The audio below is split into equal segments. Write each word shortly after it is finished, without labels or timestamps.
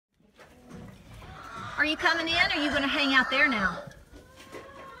Are you coming in, or are you going to hang out there now?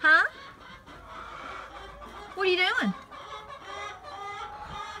 Huh? What are you doing?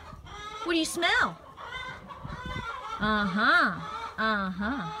 What do you smell?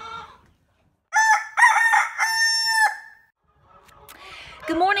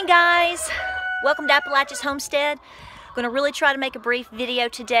 Good morning, guys. Welcome to Appalachia's Homestead. I'm going to really try to make a brief video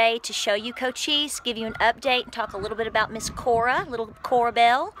today to show you Cochise, give you an update, and talk a little bit about Miss Cora, little Cora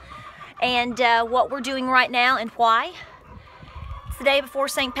Bell, and what we're doing right now and why. It's the day before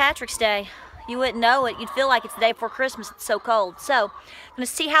St. Patrick's Day. You wouldn't know it. You'd feel like it's the day before Christmas. It's so cold. So I'm going to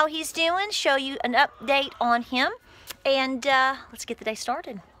see how he's doing, show you an update on him, and let's get the day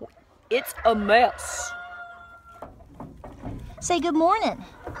started. It's a mess. Say good morning.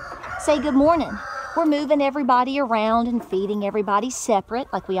 Say good morning. We're moving everybody around and feeding everybody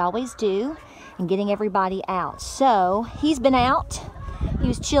separate like we always do and getting everybody out. So he's been out. He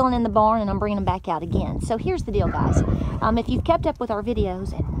was chilling in the barn and I'm bringing him back out again. So here's the deal, guys. If you've kept up with our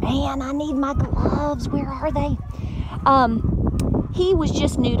videos, and man, I need my gloves. Where are they? He was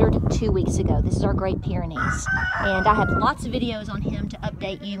just neutered 2 weeks ago. This is our Great Pyrenees. And I have lots of videos on him to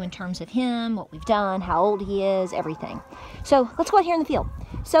update you in terms of him, what we've done, how old he is, everything. So let's go out here in the field.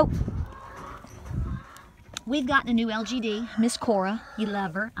 So we've gotten a new LGD, Miss Cora. You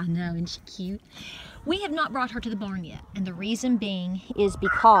love her. I know, isn't she cute? We have not brought her to the barn yet. And the reason being is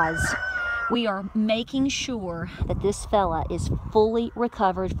because we are making sure that this fella is fully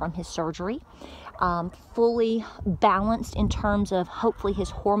recovered from his surgery. Fully balanced in terms of hopefully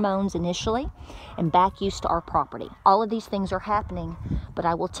his hormones initially and back used to our property. All of these things are happening, but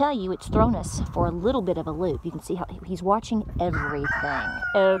I will tell you it's thrown us for a little bit of a loop. You can see how he's watching everything.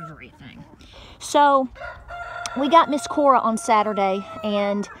 So we got Miss Cora on Saturday,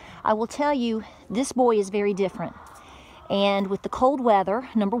 and I will tell you this boy is very different. And with the cold weather,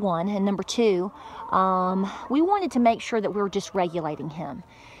 number one, and number two, we wanted to make sure that we were just regulating him.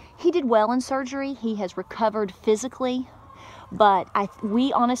 He did well in surgery. He has recovered physically, but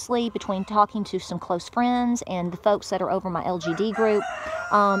we honestly, between talking to some close friends and the folks that are over my LGD group,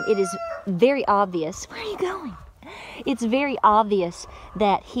 it is very obvious. Where are you going? It's very obvious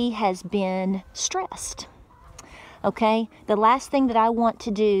that he has been stressed. Okay? The last thing that I want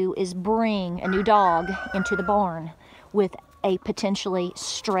to do is bring a new dog into the barn with a potentially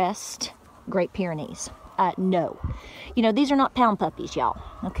stressed Great Pyrenees. No. You know, these are not pound puppies, y'all.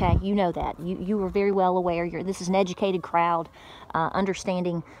 Okay, you know that. You are very well aware. This is an educated crowd,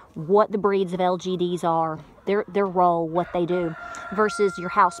 understanding what the breeds of LGDs are, their role, what they do, versus your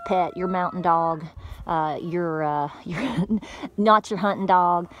house pet, your mountain dog, your not your hunting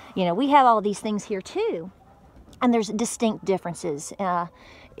dog. You know, we have all these things here too, and there's distinct differences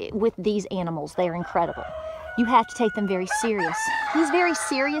with these animals. They are incredible. You have to take them very serious. He's very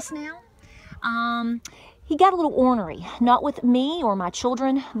serious now. He got a little ornery, not with me or my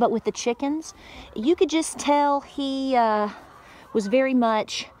children, but with the chickens. You could just tell he was very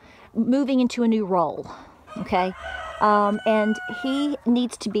much moving into a new role, okay? And he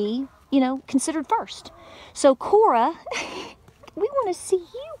needs to be, you know, considered first. So Cora, we want to see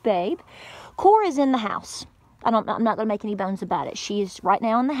you, babe. Cora's in the house. I'm not going to make any bones about it. She is right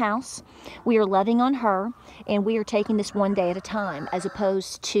now in the house. We are loving on her, and we are taking this one day at a time as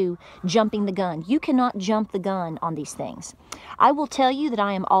opposed to jumping the gun. You cannot jump the gun on these things. I will tell you that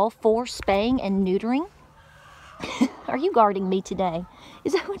I am all for spaying and neutering. Are you guarding me today?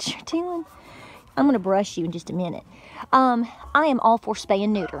 Is that what you're doing? I'm going to brush you in just a minute. I am all for spay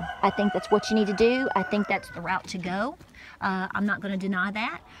and neuter. I think that's what you need to do. I think that's the route to go. I'm not going to deny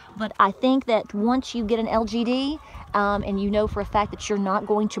that, but I think that once you get an LGD and you know for a fact that you're not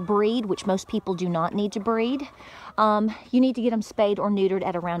going to breed, which most people do not need to breed, you need to get them spayed or neutered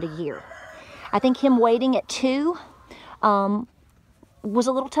at around a year. I think him waiting at 2 was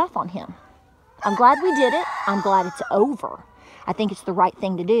a little tough on him. I'm glad we did it. I'm glad it's over. I think it's the right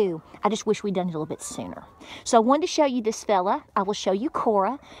thing to do. I just wish we'd done it a little bit sooner. So I wanted to show you this fella. I will show you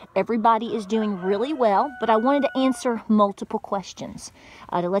Cora. Everybody is doing really well, but I wanted to answer multiple questions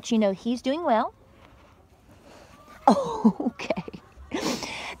to let you know he's doing well. Oh, okay.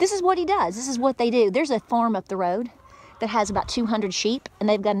 This is what he does. This is what they do. There's a farm up the road that has about 200 sheep, and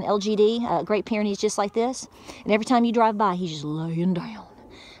they've got an LGD, Great Pyrenees just like this. And every time you drive by, he's just laying down.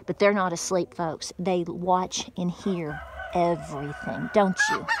 But they're not asleep, folks. They watch and hear everything, don't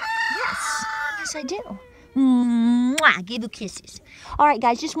you? Yes, yes I do. Mwah, give you kisses. All right,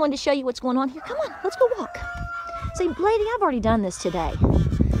 guys, just wanted to show you what's going on here. Come on, let's go walk. Say, lady, I've already done this today.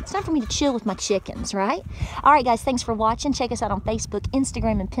 It's time for me to chill with my chickens, right? All right, guys, thanks for watching. Check us out on Facebook,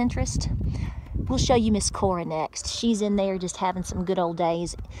 Instagram, and Pinterest. we'll show you Miss Cora next. She's in there just having some good old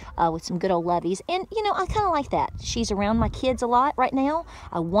days with some good old lovies. And, you know, I kind of like that. She's around my kids a lot right now.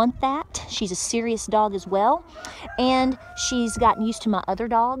 I want that. She's a serious dog as well. And she's gotten used to my other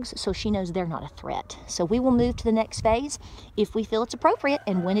dogs, so she knows they're not a threat. So we will move to the next phase if we feel it's appropriate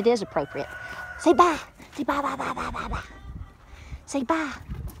and when it is appropriate. Say bye. Say bye, bye, bye, bye, bye, bye. Say bye.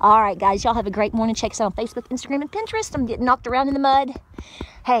 All right, guys, y'all have a great morning. Check us out on Facebook, Instagram, and Pinterest. I'm getting knocked around in the mud.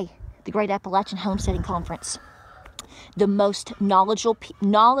 Hey, the Great Appalachian Homesteading Conference. The most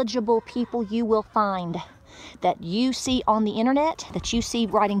knowledgeable people you will find that you see on the internet, that you see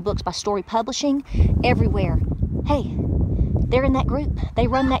writing books by Story Publishing, everywhere. Hey, they're in that group. They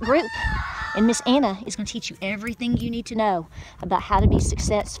run that group. And Miss Anna is going to teach you everything you need to know about how to be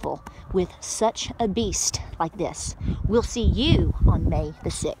successful with such a beast like this. We'll see you on May the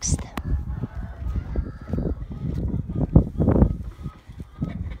 6th.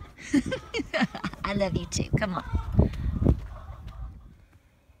 I love you too. Come on.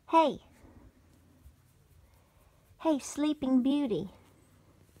 Hey. Hey, Sleeping Beauty.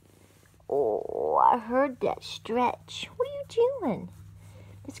 Oh, I heard that stretch. What are you doing?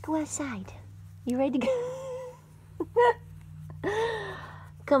 Let's go outside. You ready to go?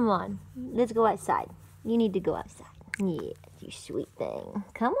 Come on. Let's go outside. You need to go outside. Yeah, you sweet thing.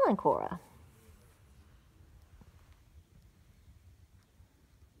 Come on, Cora.